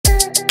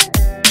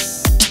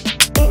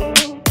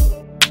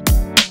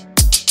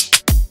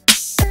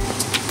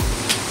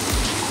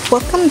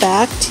Welcome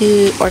back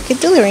to Orchid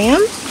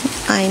Delirium.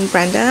 I'm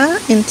Brenda,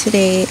 and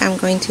today I'm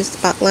going to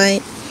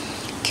spotlight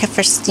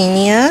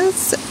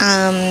Kefersteinias.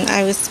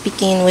 I was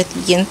speaking with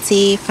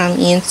Ynse from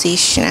Ynse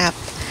Schaap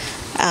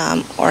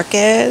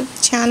Orchid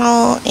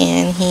channel,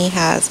 and he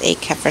has a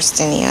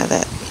Kefersteinia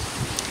that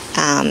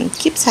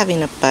keeps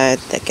having a bud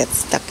that gets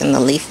stuck in the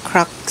leaf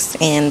crux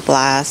and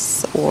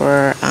blasts,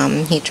 or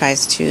he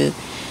tries to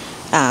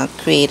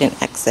create an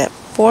exit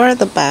for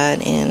the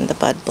bud and the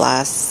bud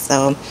blasts.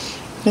 So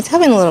he's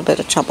having a little bit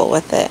of trouble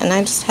with it, and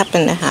I just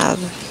happen to have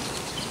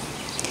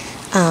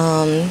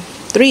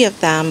 3 of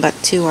them, but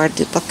 2 are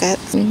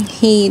duplicates.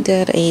 He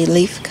did a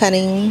leaf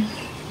cutting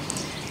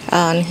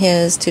on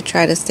his to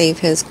try to save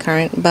his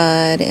current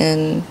bud,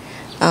 and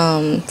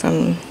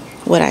from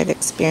what I've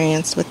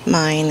experienced with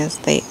mine is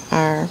they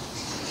are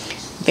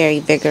very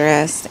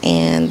vigorous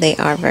and they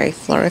are very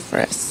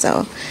floriferous.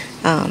 So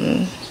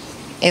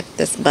if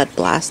this bud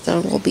blasts, there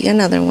will be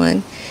another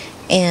one,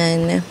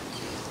 and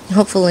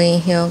hopefully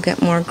he'll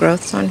get more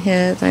growths on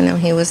his. I know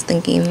he was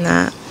thinking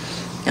that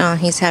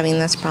he's having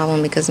this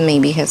problem because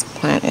maybe his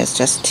plant is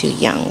just too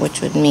young, which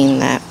would mean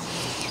that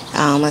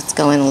let's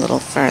go in a little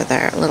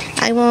further.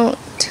 I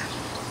won't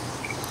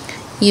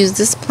use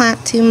this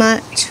plant too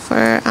much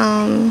for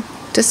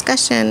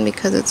discussion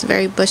because it's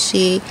very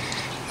bushy,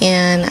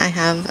 and I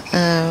have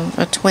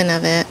a twin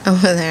of it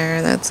over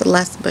there that's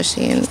less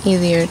bushy and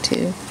easier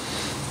to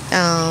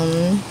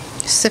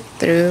sift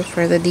through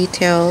for the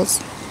details.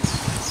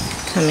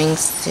 Coming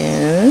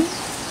soon.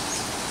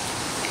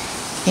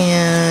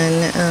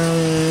 And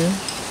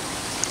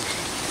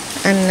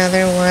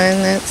another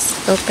one that's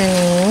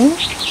opening,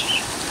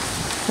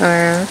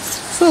 or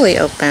fully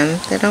open.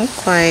 They don't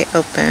quite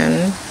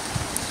open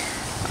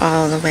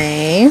all the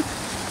way.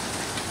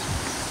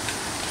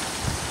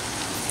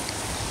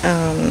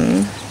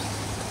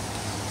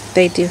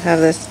 They do have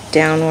this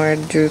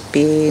downward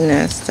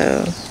droopiness,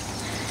 so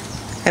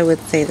I would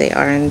say they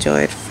are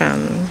enjoyed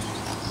from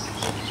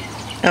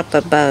up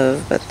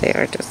above, but they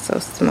are just so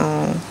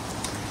small.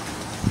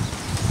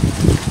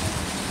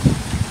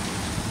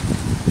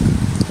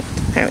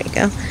 There we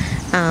go.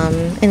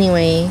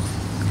 Anyway,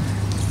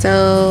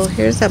 so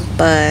here's a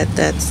bud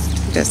that's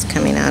just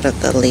coming out of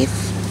the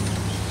leaf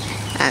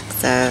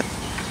axel.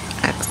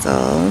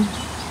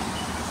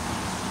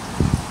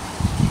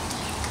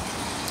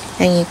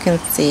 And you can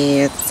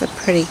see it's a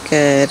pretty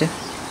good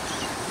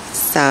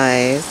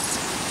size.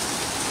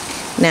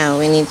 Now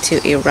we need to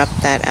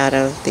erupt that out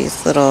of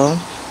these little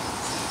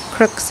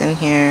crooks in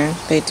here.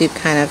 They do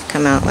kind of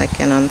come out like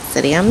an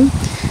oncidium.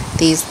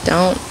 These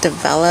don't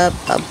develop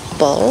a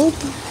bulb,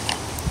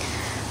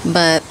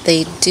 but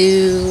they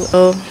do.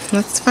 Oh,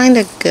 let's find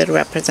a good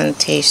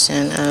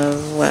representation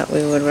of what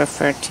we would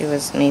refer to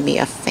as maybe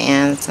a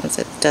fan, since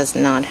it does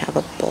not have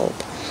a bulb.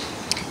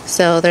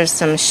 So there's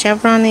some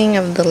chevroning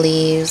of the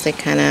leaves. They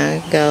kind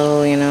of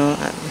go, you know,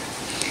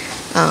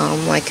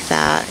 like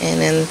that, and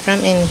then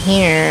from in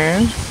here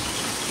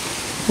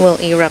we'll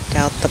erupt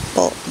out the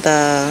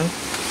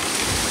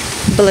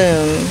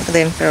bloom,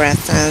 the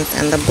inflorescence,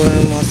 and the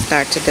bloom will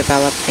start to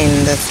develop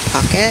in this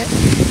pocket,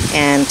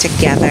 and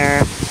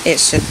together it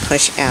should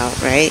push out,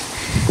 right?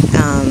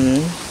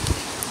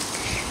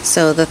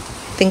 So the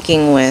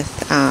thinking with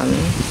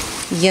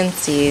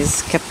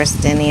Ynse's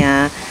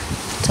Kefersteinia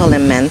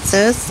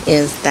tolimensis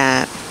is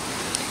that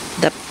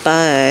the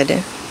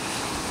bud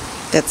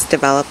that's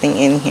developing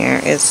in here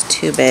is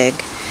too big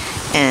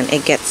and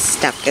it gets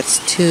stuck, it's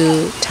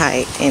too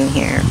tight in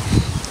here.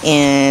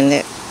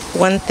 And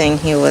one thing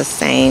he was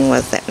saying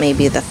was that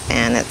maybe the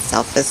fan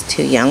itself is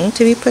too young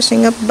to be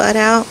pushing a bud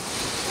out,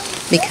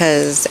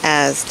 because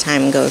as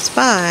time goes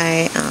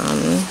by,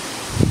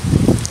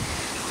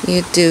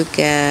 you do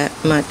get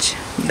much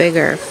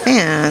bigger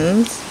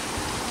fans.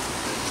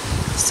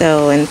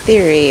 So in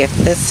theory, if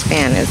this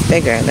fan is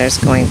bigger, there's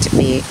going to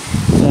be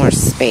more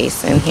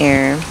space in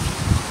here.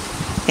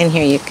 And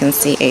here you can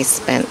see a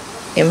spent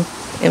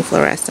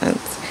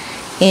inflorescence,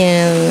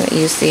 and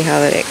you see how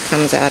that it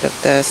comes out of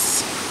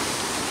this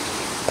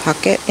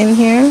pocket in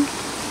here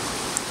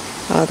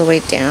all the way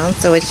down.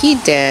 So what he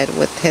did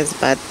with his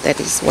bud that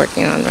he's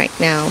working on right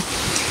now,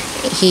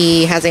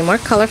 he has a more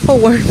colorful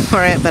word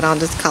for it, but I'll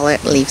just call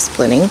it leaf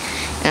splitting.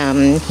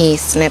 He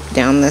snipped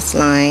down this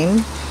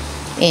line,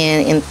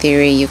 and in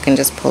theory you can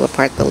just pull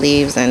apart the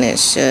leaves and it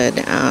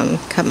should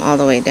come all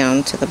the way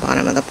down to the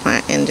bottom of the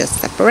plant and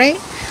just separate,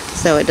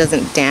 so it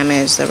doesn't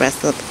damage the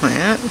rest of the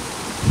plant.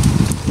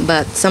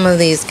 But some of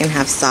these can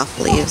have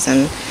soft leaves,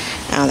 and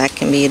that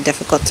can be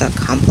difficult to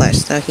accomplish.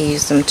 So he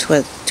used some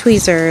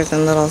tweezers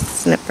and little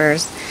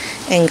snippers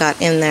and got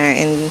in there,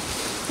 and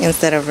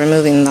instead of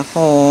removing the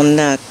whole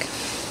nook,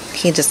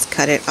 he just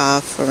cut it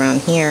off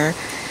around here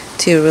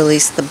to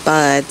release the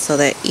bud, so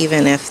that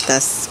even if the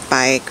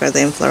spike or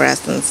the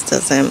inflorescence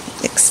doesn't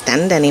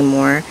extend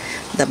anymore,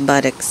 the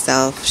bud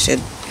itself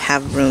should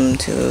have room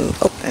to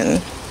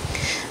open,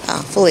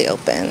 fully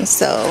open.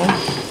 So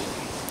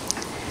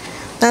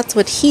that's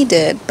what he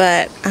did.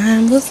 But I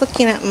was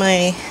looking at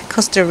my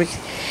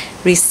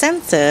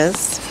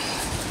costaricensis,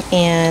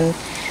 and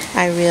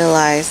I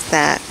realized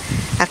that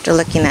after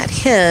looking at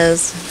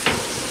his,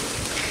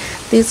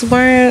 these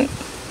weren't,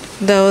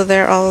 though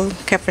they're all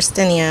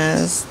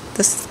Kefersteinias,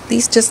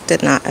 these just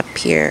did not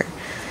appear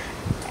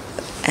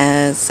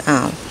as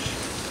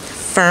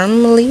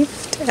firm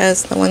leafed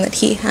as the one that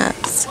he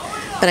has.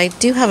 But I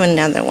do have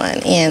another one,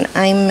 and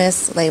I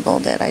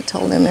mislabeled it. I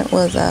told him it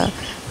was a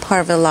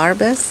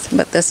parvularbus,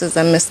 but this is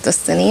a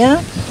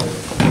mystacina.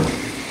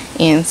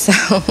 And so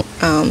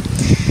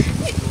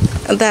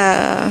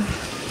the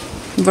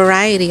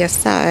variety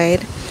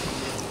aside,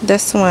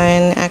 this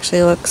one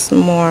actually looks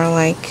more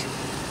like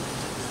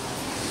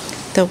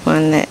the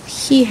one that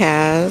he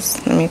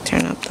has. Let me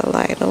turn up the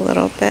light a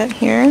little bit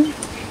here.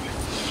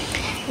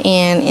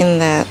 And in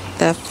that,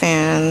 the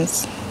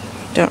fans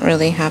don't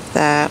really have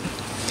that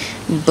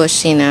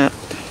bushing up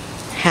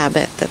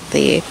habit that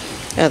the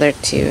other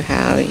two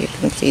have. You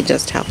can see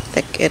just how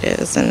thick it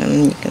is, and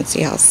then you can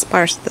see how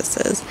sparse this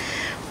is.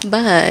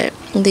 But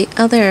the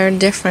other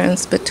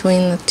difference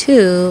between the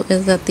two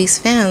is that these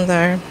fans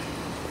are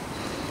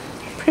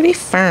pretty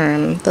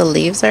firm. The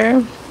leaves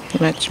are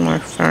much more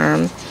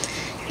firm.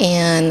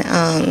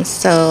 And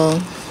so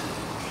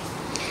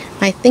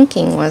my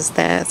thinking was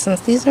that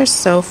since these are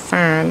so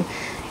firm,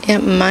 it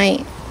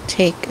might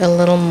take a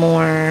little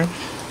more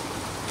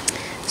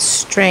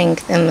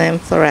strength in the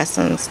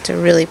inflorescence to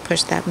really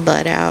push that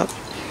bud out.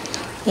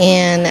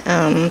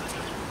 And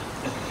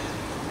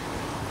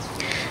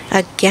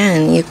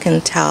again, you can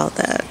tell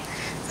that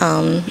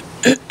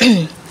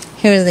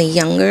here's a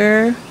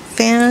younger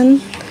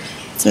fan.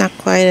 It's not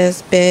quite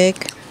as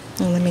big.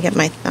 Oh, let me get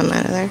my thumb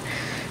out of there.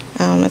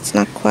 It's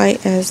not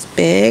quite as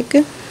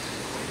big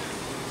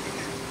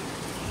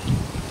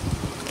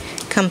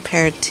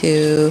compared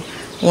to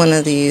one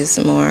of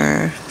these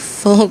more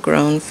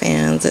full-grown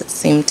fans that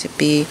seem to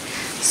be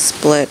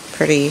split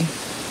pretty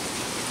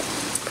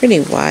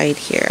wide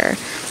here.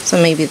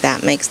 So maybe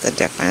that makes the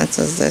difference,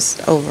 is this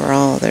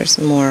overall there's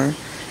more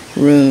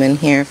room in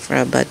here for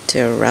a bud to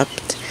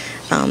erupt.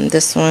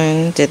 This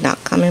one did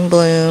not come in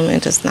bloom.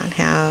 It does not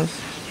have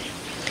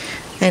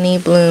any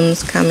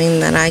blooms coming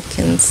that I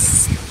can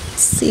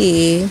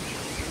see.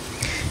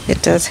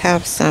 It does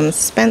have some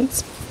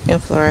spent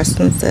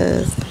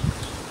inflorescences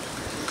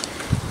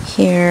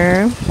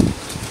here.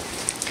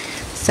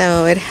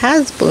 So it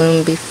has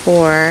bloomed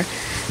before.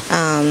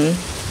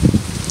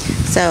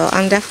 So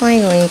I'm definitely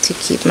going to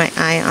keep my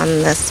eye on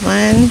this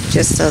one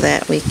just so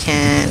that we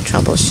can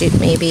troubleshoot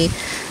maybe.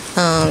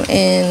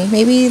 And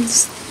maybe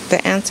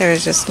the answer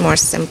is just more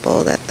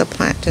simple, that the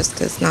plant just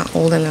is not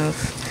old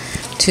enough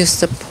to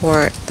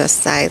support the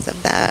size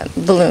of that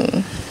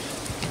bloom.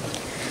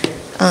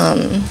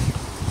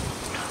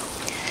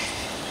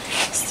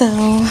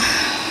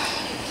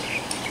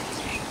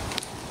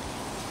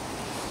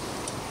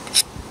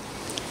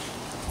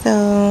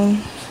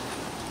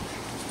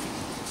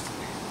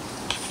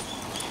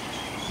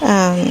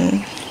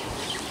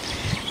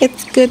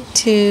 It's good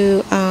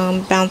to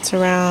bounce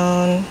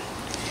around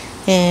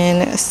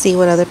and see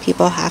what other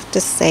people have to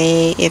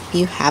say. If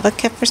you have a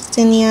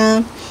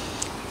Kefersteinia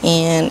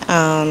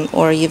and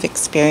or you've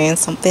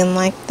experienced something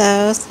like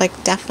this,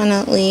 like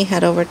definitely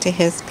head over to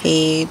his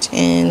page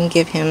and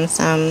give him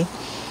some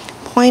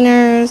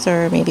pointers,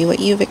 or maybe what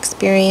you've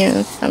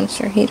experienced. I'm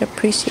sure he'd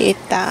appreciate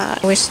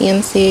that. I wish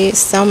Ynse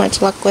so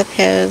much luck with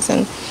his,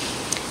 and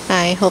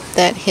I hope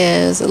that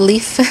his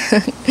leaf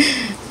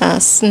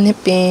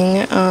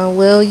snipping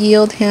will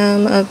yield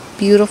him a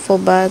beautiful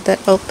bud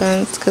that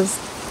opens, because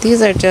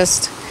these are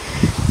just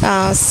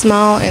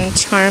small and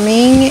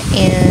charming,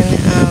 and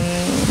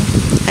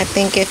I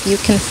think if you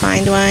can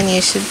find one,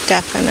 you should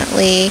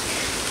definitely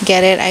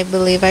get it. I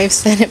believe I've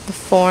said it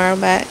before,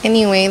 but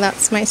anyway,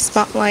 that's my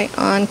spotlight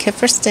on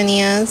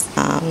Kefersteinias.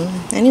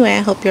 Anyway,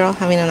 I hope you're all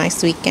having a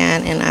nice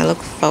weekend, and I look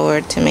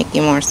forward to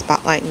making more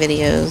spotlight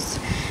videos,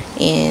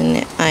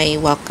 and I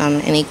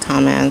welcome any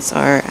comments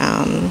or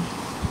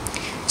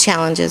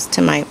challenges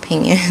to my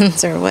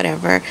opinions or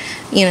whatever.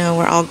 You know,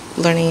 we're all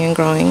learning and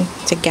growing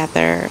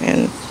together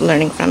and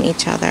learning from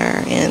each other,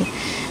 and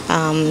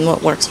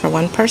what works for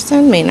one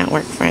person may not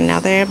work for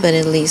another, but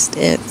at least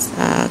it's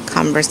a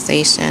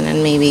conversation,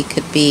 and maybe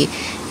could be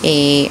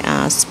a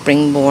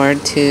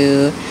springboard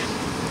to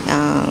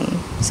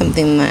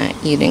something that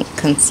you didn't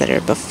consider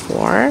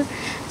before.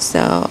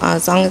 So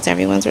as long as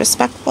everyone's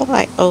respectful,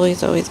 I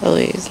always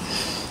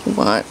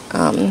want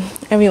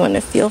everyone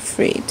to feel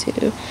free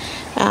to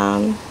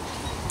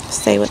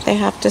say what they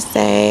have to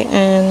say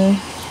and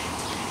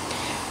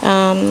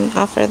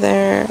offer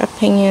their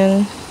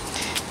opinion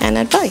and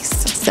advice.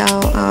 So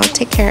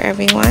take care,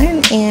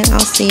 everyone, and I'll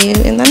see you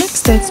in the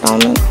next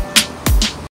installment.